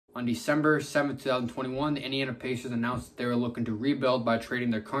On December 7th, 2021, the Indiana Pacers announced they were looking to rebuild by trading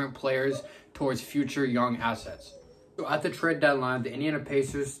their current players towards future young assets. So at the trade deadline, the Indiana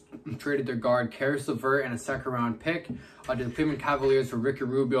Pacers traded their guard Tyrese Halliburton and a second-round pick to the Cleveland Cavaliers for Ricky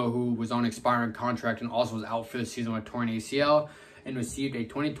Rubio, who was on an expiring contract and also was out for the season with a torn ACL, and received a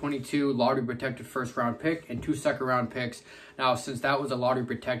 2022 lottery-protected first-round pick and 2 second-round picks. Now, since that was a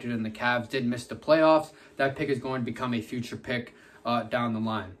lottery-protected and the Cavs did miss the playoffs, that pick is going to become a future pick down the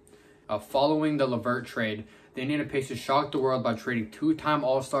line. Following the LeVert trade, the Indiana Pacers shocked the world by trading two-time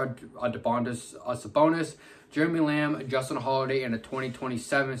All-Star Domantas Sabonis, Jeremy Lamb, Justin Holiday, and a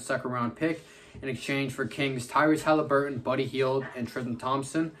 2027 second-round pick in exchange for Kings Tyrese Halliburton, Buddy Hield, and Tristan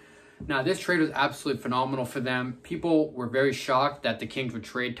Thompson. Now, this trade was absolutely phenomenal for them. People were very shocked that the Kings would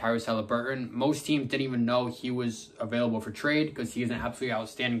trade Tyrese Halliburton. Most teams didn't even know he was available for trade because he is an absolutely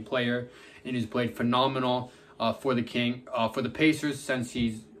outstanding player and he's played phenomenal for the Pacers since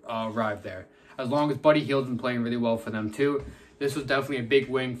he's arrived there. As long as Buddy Hield's been playing really well for them too. This was definitely a big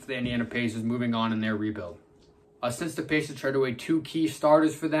win for the Indiana Pacers moving on in their rebuild. Since the Pacers traded away 2 key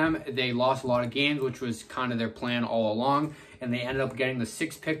starters for them, they lost a lot of games, which was kind of their plan all along. And they ended up getting the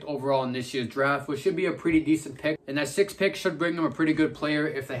 6th pick overall in this year's draft, which should be a pretty decent pick. And that 6th pick should bring them a pretty good player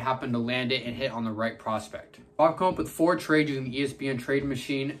if they happen to land it and hit on the right prospect. I've come up with 4 trades using the ESPN trade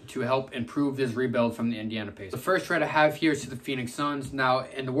machine to help improve this rebuild from the Indiana Pacers. The first trade I have here is to the Phoenix Suns. Now,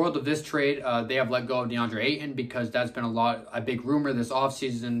 in the world of this trade, they have let go of DeAndre Ayton because that's been a big rumor this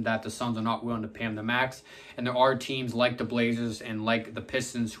offseason that the Suns are not willing to pay him the max. And there are teams like the Blazers and like the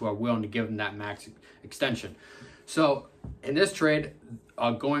Pistons who are willing to give him that max extension. So, in this trade,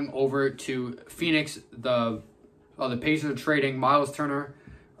 going over to Phoenix, the Pacers are trading Miles Turner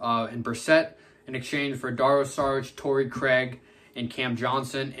and Brissett in exchange for Dario Saric, Torrey Craig, and Cam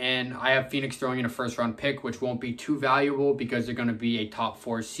Johnson. And I have Phoenix throwing in a first-round pick, which won't be too valuable because they're going to be a top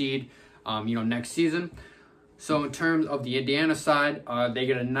 4 seed, next season. So in terms of the Indiana side, they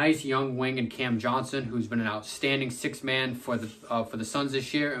get a nice young wing in Cam Johnson, who's been an outstanding 6-man for the Suns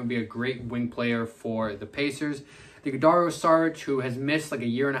this year and will be a great wing player for the Pacers. They get Dario Saric, who has missed like a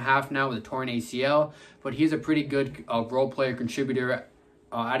year and a half now with a torn ACL, but he's a pretty good role player contributor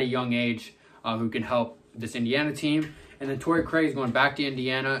at a young age who can help this Indiana team. And then Torrey Craig is going back to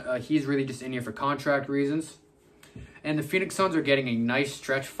Indiana. He's really just in here for contract reasons. And the Phoenix Suns are getting a nice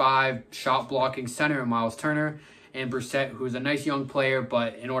stretch 5 shot blocking center in Miles Turner and Brissett, who's a nice young player,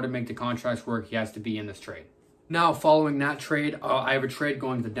 but in order to make the contracts work, he has to be in this trade. Now, following that trade, I have a trade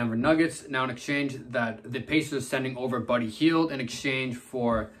going to the Denver Nuggets. Now, in exchange, that the Pacers are sending over Buddy Hield in exchange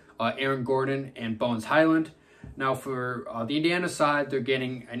for Aaron Gordon and Bones Highland. Now, for the Indiana side, they're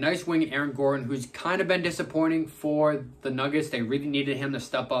getting a nice wing in Aaron Gordon, who's kind of been disappointing for the Nuggets. They really needed him to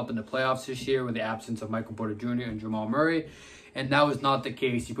step up in the playoffs this year with the absence of Michael Porter Jr. and Jamal Murray, and that was not the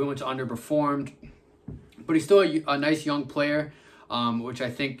case. He pretty much underperformed, but he's still a nice young player, which I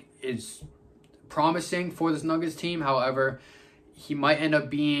think is promising for this Nuggets team. However, he might end up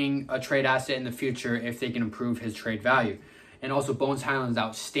being a trade asset in the future if they can improve his trade value. And also, Bones Highland is an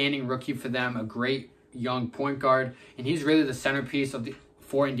outstanding rookie for them, a great young point guard, and he's really the centerpiece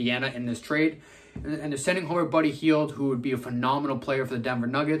for Indiana in this trade. And they're sending over Buddy Hield, who would be a phenomenal player for the Denver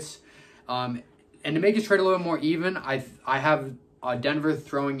Nuggets. And to make this trade a little more even, I have Denver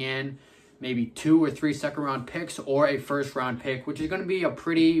throwing in maybe 2 or 3 second-round picks or a first-round pick, which is going to be a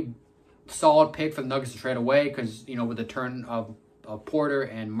pretty solid pick for the Nuggets to trade away because, with the turn of Porter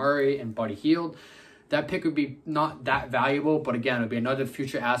and Murray and Buddy Hield, that pick would be not that valuable, but again, it would be another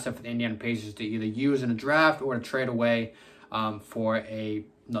future asset for the Indiana Pacers to either use in a draft or to trade away for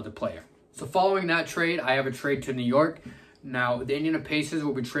another player. So following that trade, I have a trade to New York. Now, the Indiana Pacers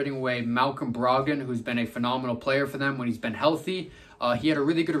will be trading away Malcolm Brogdon, who's been a phenomenal player for them when he's been healthy. He had a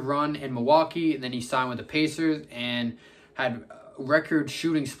really good run in Milwaukee, and then he signed with the Pacers and had record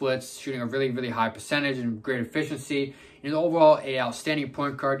shooting splits, shooting a really, really high percentage and great efficiency. And overall, a outstanding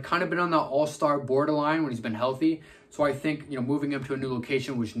point guard, kind of been on the all-star borderline when he's been healthy. So I think, moving him to a new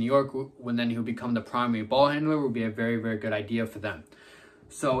location, which New York, when then he'll become the primary ball handler, will be a very, very good idea for them.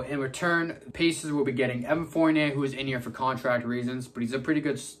 So in return, the Pacers will be getting Evan Fournier, who is in here for contract reasons, but he's a pretty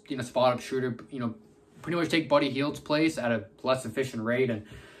good, spot-up shooter. Pretty much take Buddy Hield's place at a less efficient rate and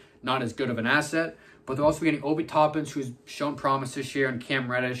not as good of an asset. But they're also getting Obi Toppin, who's shown promise this year, and Cam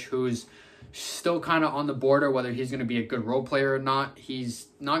Reddish, who's still kind of on the border whether he's going to be a good role player or not. He's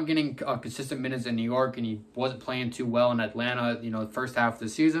not getting consistent minutes in New York, and he wasn't playing too well in Atlanta, the first half of the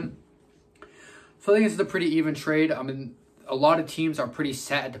season. So I think this is a pretty even trade. I mean, a lot of teams are pretty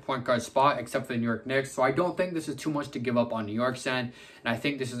set at the point guard spot, except for the New York Knicks. So I don't think this is too much to give up on New York's end. And I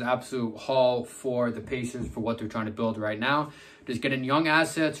think this is an absolute haul for the Pacers for what they're trying to build right now. just get in young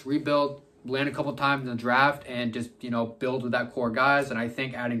assets, rebuild, land a couple times in the draft, and just, build with that core guys. And I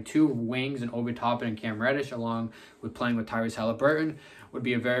think adding 2 wings and Obi Toppin and Cam Reddish, along with playing with Tyrese Halliburton, would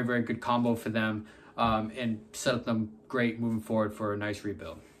be a very, very good combo for them, and set up them great moving forward for a nice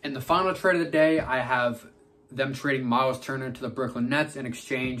rebuild. In the final trade of the day, I have them trading Miles Turner to the Brooklyn Nets in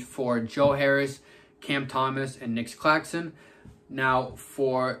exchange for Joe Harris, Cam Thomas, and Nick Claxton. Now,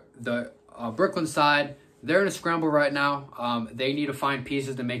 for the Brooklyn side, they're in a scramble right now. They need to find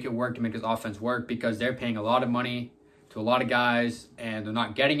pieces to make it work, to make this offense work, because they're paying a lot of money to a lot of guys, and they're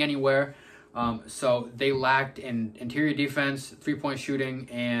not getting anywhere. So they lacked in interior defense, three-point shooting,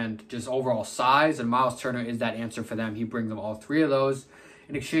 and just overall size, and Miles Turner is that answer for them. He brings them all 3 of those.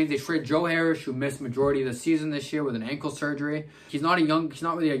 In exchange, they trade Joe Harris, who missed majority of the season this year with an ankle surgery. He's not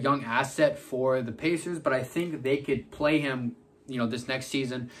really a young asset for the Pacers, but I think they could play him, this next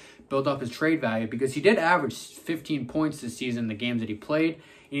season, build up his trade value, because he did average 15 points this season in the games that he played.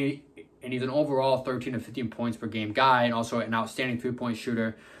 And he's an overall 13 to 15 points per game guy, and also an outstanding 3-point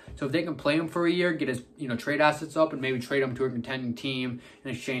shooter. So if they can play him for a year, get his trade assets up, and maybe trade him to a contending team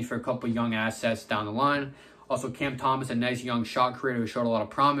in exchange for a couple young assets down the line. Also, Cam Thomas, a nice young shot creator who showed a lot of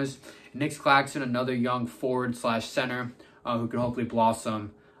promise. Nick Claxton, another young forward/center who could hopefully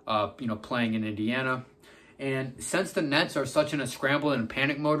blossom, playing in Indiana. And since the Nets are such in a scramble and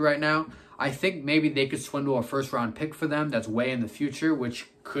panic mode right now, I think maybe they could swindle a first-round pick for them that's way in the future, which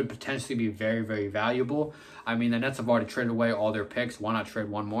could potentially be very, very valuable. I mean, the Nets have already traded away all their picks. Why not trade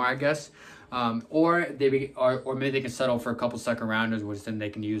one more, I guess? Or maybe they can settle for a couple second-rounders, which then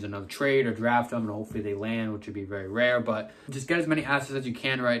they can use another trade or draft them, and hopefully they land, which would be very rare. But just get as many assets as you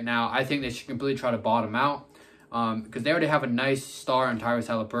can right now. I think they should completely try to bottom out, because they already have a nice star in Tyrese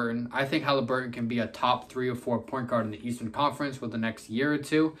Halliburton. I think Halliburton can be a top 3 or 4 point guard in the Eastern Conference with the next year or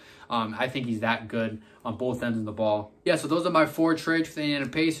two. I think he's that good on both ends of the ball. Yeah, so those are my 4 trades for the Indiana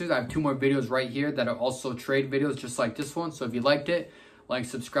Pacers. I have 2 more videos right here that are also trade videos just like this one. So if you liked it, like,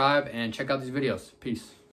 subscribe, and check out these videos. Peace.